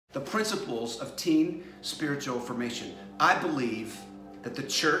The principles of teen spiritual formation. I believe that the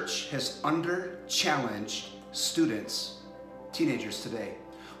church has under-challenged students, teenagers today.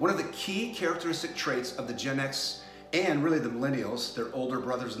 One of the key characteristic traits of the Gen X and really the millennials, their older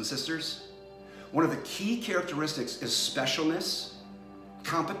brothers and sisters, one of the key characteristics is specialness,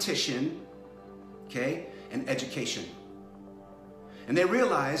 competition, okay, and education. And they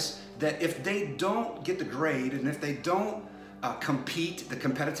realize that if they don't get the grade and if they don't compete, the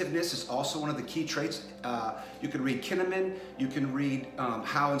competitiveness is also one of the key traits. You can read Kinnaman, you can read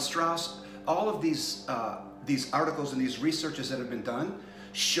Howe and Strauss. All of these articles and these researches that have been done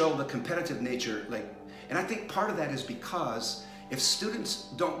show the competitive nature. And I think part of that is because if students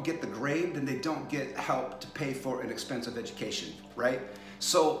don't get the grade, then they don't get help to pay for an expensive education, right?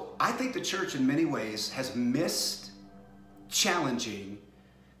 So I think the church in many ways has missed challenging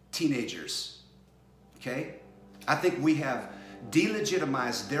teenagers, okay? I think we have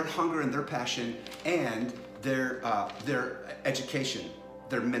delegitimized their hunger and their passion and their education,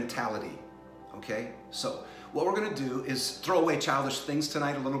 their mentality, okay? So what we're gonna do is throw away childish things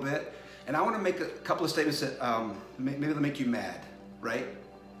tonight a little bit, and I wanna make a couple of statements that maybe they'll make you mad, right?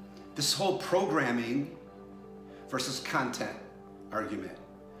 This whole programming versus content argument.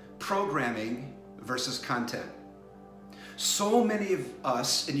 Programming versus content. So many of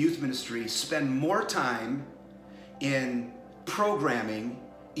us in youth ministry spend more time in programming,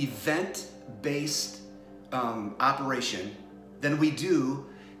 event-based operation than we do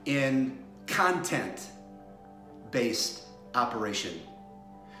in content-based operation.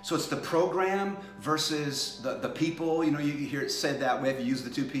 So it's the program versus the people. You know, you hear it said that way if you use the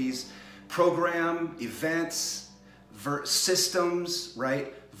two P's. Program, events, systems,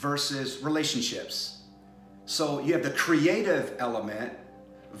 right, versus relationships. So you have the creative element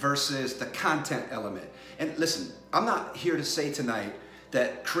versus the content element. And listen, I'm not here to say tonight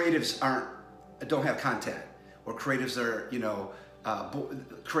that creatives don't have content, or creatives are,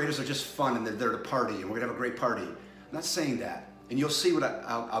 creatives are just fun and they're there to party and we're gonna have a great party. I'm not saying that. And you'll see what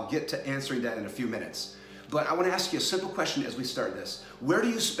I'll get to answering that in a few minutes. But I want to ask you a simple question as we start this. Where do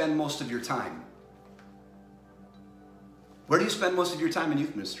you spend most of your time? Where do you spend most of your time in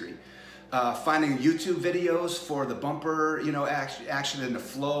youth ministry? Finding YouTube videos for the bumper, action and the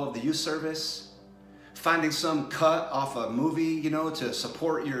flow of the youth service? Finding some cut off a movie, to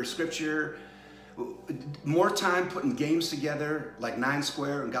support your scripture? More time putting games together like 9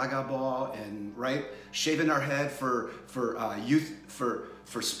 Square and Gaga Ball, and right, shaving our head for youth,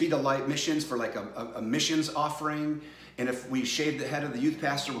 for Speed of Light missions, for like a missions offering. And if we shave the head of the youth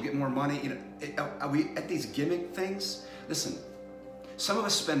pastor, we'll get more money. Are we at these gimmick things? Listen, some of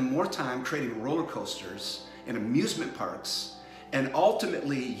us spend more time creating roller coasters and amusement parks and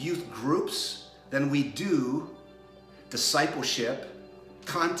ultimately youth groups than we do discipleship,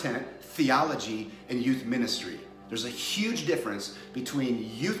 content, theology, and youth ministry. There's a huge difference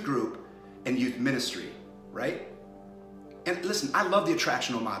between youth group and youth ministry, right? And listen, I love the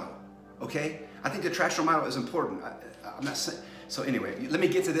attractional model, okay? I think the attractional model is important. I'm not saying, so anyway, let me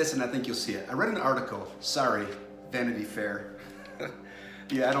get to this and I think you'll see it. I read an article, sorry, Vanity Fair.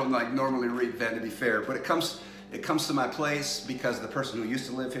 Yeah, I don't normally read Vanity Fair, but it comes to my place because the person who used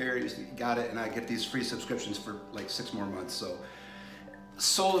to live here got it, and I get these free subscriptions for like 6 more months. So,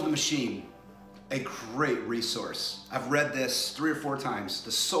 Soul of the Machine, a great resource. I've read this 3 or 4 times,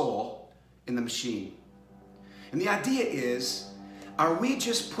 The Soul in the Machine. And the idea is, are we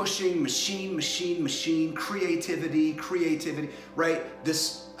just pushing machine, creativity, right?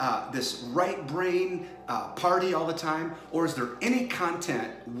 This right brain party all the time? Or is there any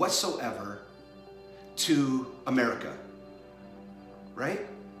content whatsoever to America, right?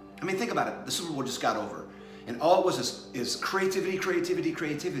 I mean, think about it. The Super Bowl just got over. And all it was is creativity.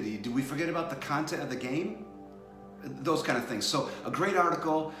 Do we forget about the content of the game? Those kind of things. So a great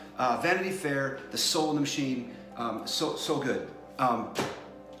article, Vanity Fair, The Soul in the Machine, so good. I'm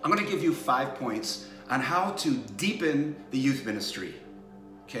gonna give you 5 points on how to deepen the youth ministry,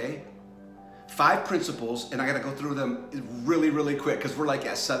 okay? 5 principles, and I gotta go through them really quick because we're like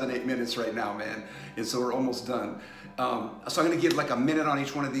at 7-8 minutes right now, man. And so we're almost done. So I'm gonna give like a minute on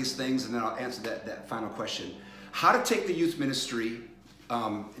each one of these things and then I'll answer that final question. How to take the youth ministry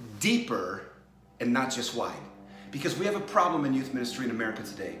deeper and not just wide. Because we have a problem in youth ministry in America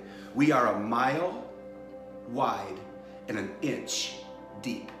today. We are a mile wide and an inch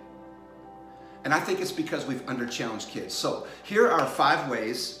deep. And I think it's because we've under-challenged kids. So here are 5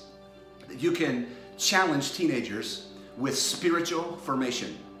 ways that you can challenge teenagers with spiritual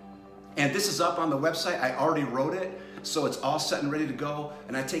formation. And this is up on the website. I already wrote it, so it's all set and ready to go.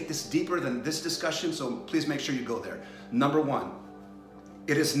 And I take this deeper than this discussion, so please make sure you go there. Number 1,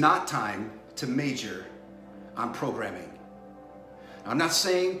 It is not time to major on programming. I'm not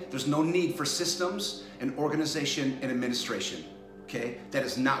saying there's no need for systems and organization and administration, okay? That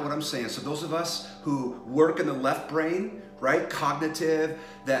is not what I'm saying. So those of us who work in the left brain, right, cognitive,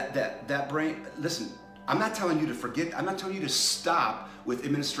 that brain, listen, I'm not telling you to forget, I'm not telling you to stop with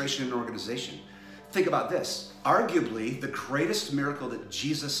administration and organization. Think about this. Arguably, the greatest miracle that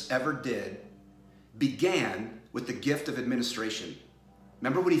Jesus ever did began with the gift of administration.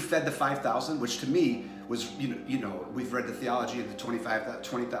 Remember when he fed the 5,000, which to me was, you know, we've read the theology of the 25,000,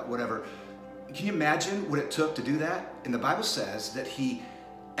 20,000, whatever. Can you imagine what it took to do that? And the Bible says that he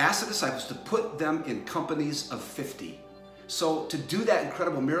asked the disciples to put them in companies of 50. So to do that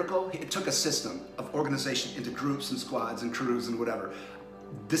incredible miracle, it took a system of organization into groups and squads and crews and whatever.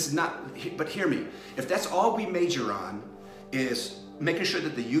 This is not, but hear me, if that's all we major on is making sure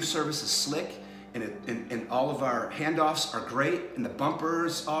that the youth service is slick and all of our handoffs are great and the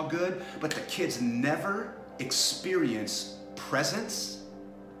bumpers all good, but the kids never experience presence,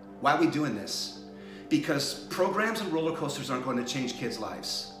 why are we doing this? Because programs and roller coasters aren't going to change kids'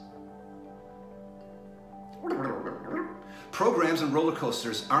 lives. Programs and roller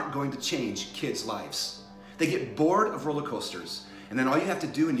coasters aren't going to change kids' lives. They get bored of roller coasters, and then all you have to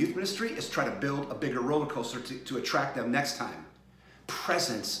do in youth ministry is try to build a bigger roller coaster to attract them next time.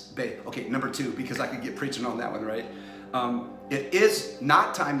 Presence, okay, number two, because I could get preaching on that one, right? It is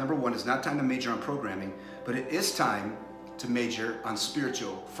not time, number one, it's not time to major on programming, but it is time to major on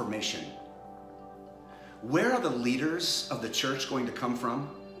spiritual formation. Where are the leaders of the church going to come from?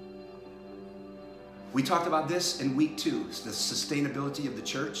 We talked about this in week 2, the sustainability of the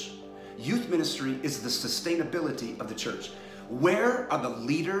church. Youth ministry is the sustainability of the church. Where are the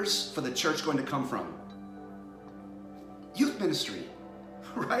leaders for the church going to come from? Youth ministry,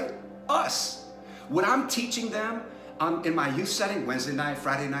 right? Us. When I'm teaching them in my youth setting, Wednesday night,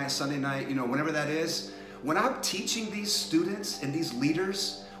 Friday night, Sunday night, you know, whenever that is, when I'm teaching these students and these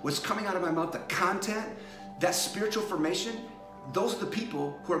leaders, what's coming out of my mouth, the content, that spiritual formation, those are the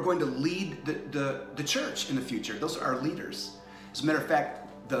people who are going to lead the church in the future. Those are our leaders. As a matter of fact,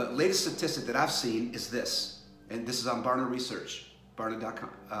 the latest statistic that I've seen is this, and this is on Barna Research,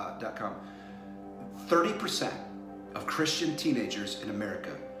 barna.com. 30% of Christian teenagers in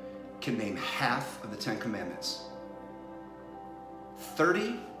America can name half of the 10 Commandments.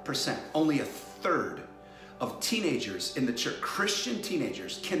 30%, only a third of teenagers in the church, Christian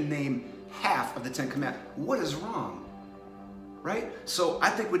teenagers, can name half of the 10 Commandments. What is wrong? Right? So I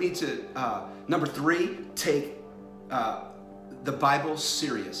think we need to, number 3, take the Bible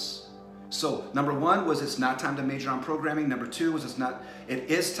serious. So number 1 was it's not time to major on programming. Number 2 was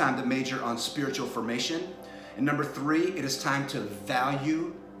it is time to major on spiritual formation. And number 3, it is time to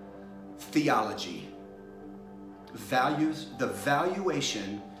value theology. The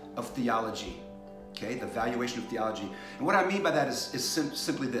valuation of theology. Okay, the valuation of theology. And what I mean by that is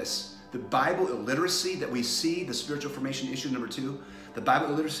simply this. The Bible illiteracy that we see, the spiritual formation issue number 2, the Bible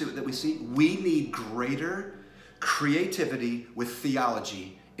illiteracy that we see, we need greater creativity with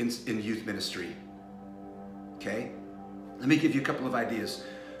theology in youth ministry. Okay? Let me give you a couple of ideas.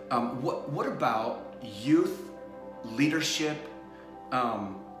 What about youth leadership,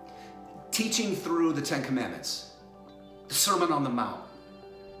 teaching through the 10 Commandments, the Sermon on the Mount,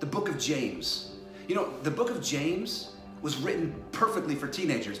 the book of James? You know, the book of James was written perfectly for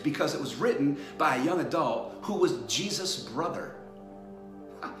teenagers because it was written by a young adult who was Jesus' brother.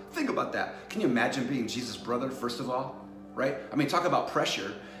 Think about that. Can you imagine being Jesus' brother, first of all? Right? I mean, talk about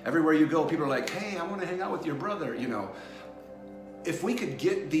pressure. Everywhere you go, people are like, hey, I want to hang out with your brother, you know. If we could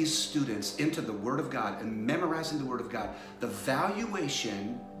get these students into the Word of God and memorizing the Word of God, the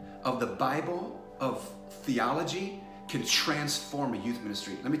valuation of the Bible, of theology, can transform a youth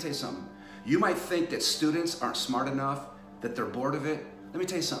ministry. Let me tell you something. You might think that students aren't smart enough, that they're bored of it. Let me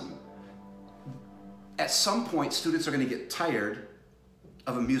tell you something. At some point, students are going to get tired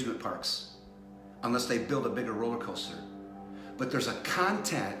of amusement parks unless they build a bigger roller coaster. But there is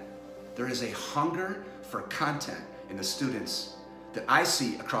a hunger for content in the students that I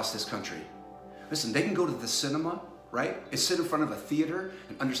see across this country. Listen, they can go to the cinema, right, and sit in front of a theater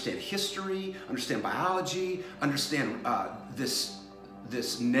and understand history, understand biology, understand this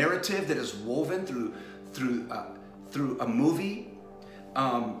narrative that is woven through a movie,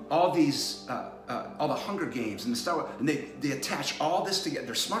 all the Hunger Games and the Star Wars, and they attach all this together.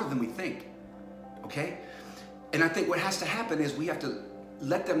 They're smarter than we think, okay? And I think what has to happen is we have to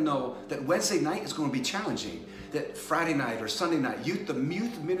let them know that Wednesday night is going to be challenging, that Friday night or Sunday night, the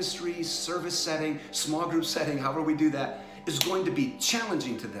youth ministry, service setting, small group setting, however we do that, is going to be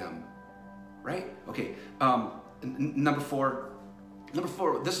challenging to them, right? Okay, number 4, Number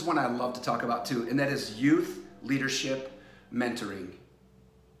 4, this is one I love to talk about too, and that is youth leadership mentoring.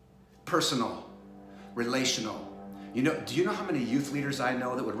 Personal, relational. Do you know how many youth leaders I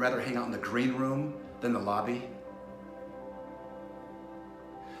know that would rather hang out in the green room than the lobby?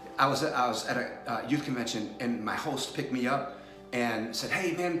 I was at a youth convention, and my host picked me up and said,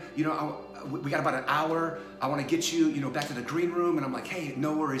 hey man, we got about an hour. I want to get you, back to the green room. And I'm like, hey,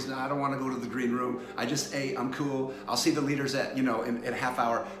 no worries. No, I don't want to go to the green room. I just ate, I'm cool. I'll see the leaders in a half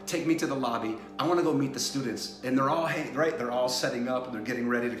hour. Take me to the lobby. I want to go meet the students. And they're all, they're all setting up and they're getting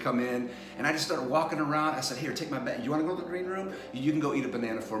ready to come in. And I just started walking around. I said, here, take my bag. You want to go to the green room? You can go eat a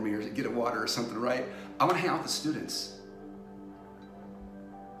banana for me or get a water or something, right? I want to hang out with the students.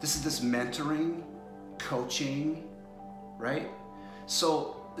 This is this mentoring, coaching, right?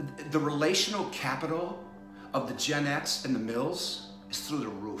 So the relational capital of the Gen X and the Mills is through the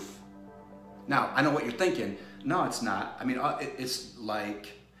roof. Now, I know what you're thinking. No, it's not. I mean, it's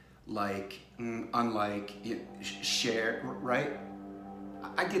unlike, share, right?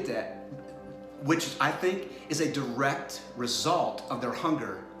 I get that, which I think is a direct result of their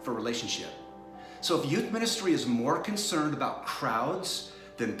hunger for relationship. So if youth ministry is more concerned about crowds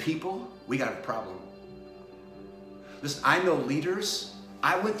than people, we got a problem. Listen, I know leaders,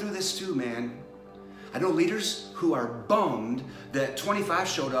 I went through this too, man. I know leaders who are bummed that 25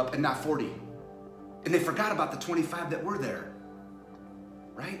 showed up and not 40. And they forgot about the 25 that were there,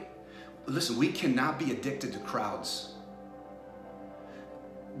 right? Listen, we cannot be addicted to crowds.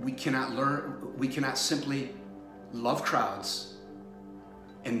 We cannot simply love crowds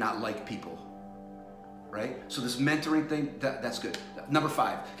and not like people, right? So this mentoring thing, that's good. Number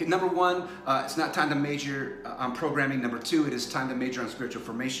 5. Okay, number 1, it's not time to major on programming. Number 2, it is time to major on spiritual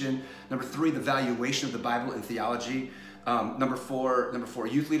formation. Number 3, the valuation of the Bible and theology. Number 4,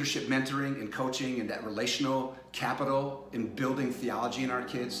 youth leadership mentoring and coaching and that relational capital in building theology in our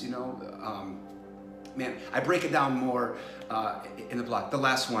kids, Man, I break it down more in the blog. The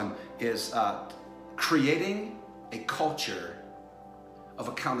last one is creating a culture of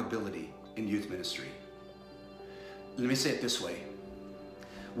accountability in youth ministry. Let me say it this way.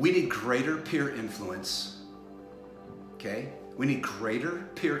 We need greater peer influence, okay? We need greater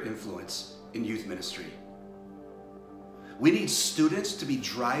peer influence in youth ministry. We need students to be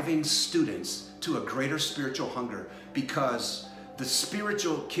driving students to a greater spiritual hunger, because the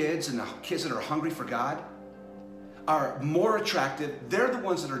spiritual kids and the kids that are hungry for God are more attractive. They're the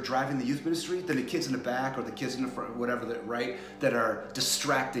ones that are driving the youth ministry than the kids in the back or the kids in the front, whatever, that are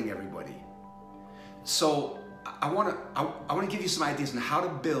distracting everybody. So I want to give you some ideas on how to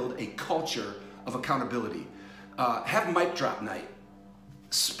build a culture of accountability. Have mic drop night,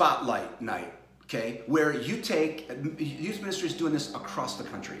 spotlight night, okay? Where you take, youth ministry is doing this across the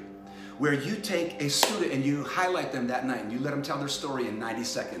country, where you take a student and you highlight them that night and you let them tell their story in 90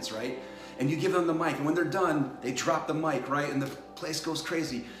 seconds, right? And you give them the mic, and when they're done, they drop the mic, right? And the place goes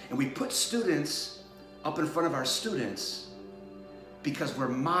crazy. And we put students up in front of our students because we're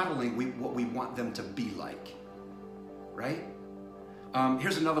modeling what we want them to be like. Right?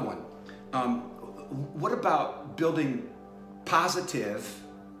 Here's another one. What about building positive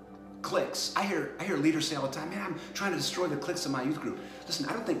cliques? I hear leaders say all the time, man, I'm trying to destroy the cliques in my youth group. Listen,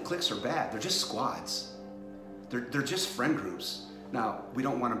 I don't think cliques are bad. They're just squads. They're just friend groups. Now, we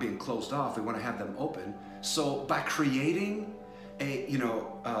don't want them being closed off. We want to have them open. So by creating a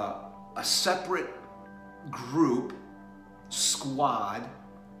separate group, squad,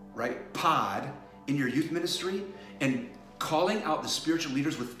 right, pod in your youth ministry, and calling out the spiritual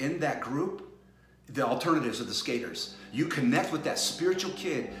leaders within that group, the alternatives of the skaters. You connect with that spiritual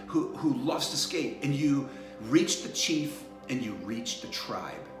kid who loves to skate, and you reach the chief and you reach the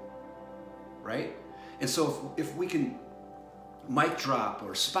tribe, right? And so if we can mic drop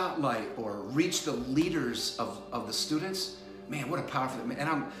or spotlight or reach the leaders of the students, man, what a powerful,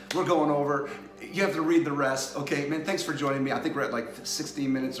 and we're going over. You have to read the rest. Okay, man, thanks for joining me. I think we're at like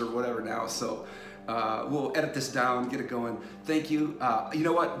 16 minutes or whatever now, so we'll edit this down, get it going. Thank you. You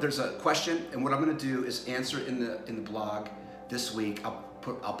know what? There's a question, and what I'm going to do is answer it in the blog this week.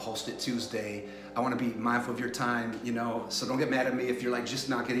 I'll post it Tuesday. I want to be mindful of your time, so don't get mad at me if you're like just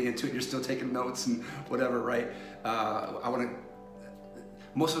not getting into it. You're still taking notes and whatever, right?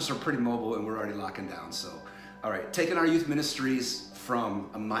 Most of us are pretty mobile and we're already locking down. So, all right, taking our youth ministries from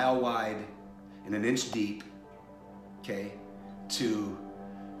a mile wide and an inch deep, okay, to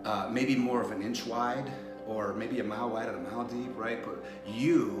maybe more of an inch wide or maybe a mile wide and a mile deep, right? But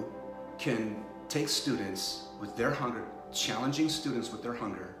you can take students with their hunger, challenging students with their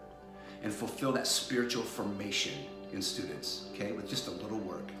hunger, and fulfill that spiritual formation in students, okay, with just a little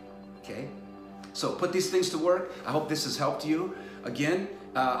work, okay? So put these things to work. I hope this has helped you. Again,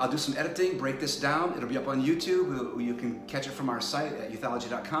 I'll do some editing, break this down. It'll be up on YouTube. You can catch it from our site at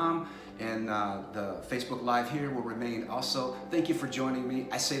youthology.com, and the Facebook Live here will remain also. Thank you for joining me.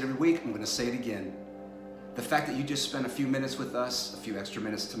 I say it every week. I'm going to say it again. The fact that you just spent a few minutes with us, a few extra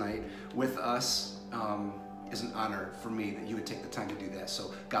minutes tonight with us, is an honor for me that you would take the time to do that.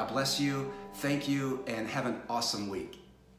 So God bless you. Thank you, and have an awesome week.